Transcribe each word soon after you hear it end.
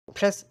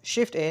press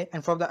Shift A,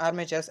 and from the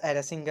armatures add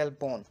a single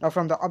bone. Now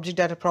from the object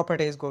data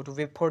properties, go to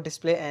viewport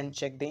display and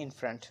check the in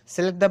front.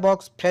 Select the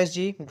box, press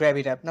G, grab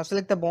it up. Now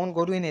select the bone,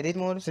 go to in edit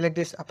mode, select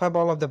this upper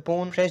ball of the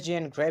bone, press G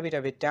and grab it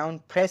a bit down,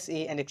 press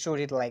E and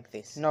extrude it like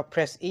this. Now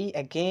press E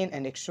again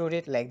and extrude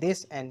it like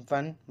this, and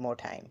one more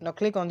time. Now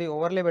click on the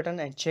overlay button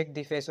and check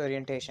the face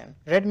orientation.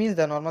 Red means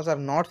the normals are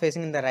not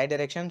facing in the right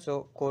direction,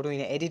 so go to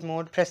in edit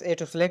mode, press A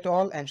to select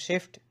all and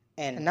Shift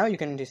N. And now you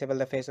can disable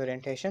the face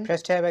orientation.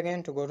 Press tab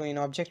again to go to in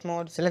object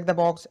mode, select the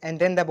box and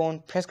then the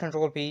bone, press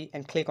Ctrl P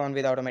and click on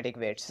with automatic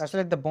weights. Now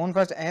select the bone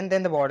first and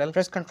then the bottle,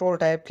 press Ctrl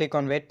tab, click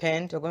on weight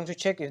paint. You're going to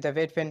check if the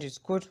weight paint is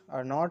good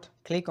or not.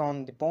 Click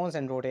on the bones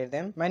and rotate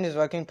them. Mine is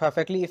working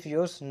perfectly. If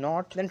yours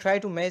not, then try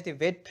to match the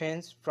weight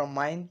prints from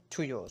mine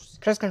to yours.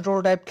 Press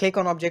Ctrl tab, click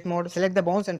on object mode, select the bones and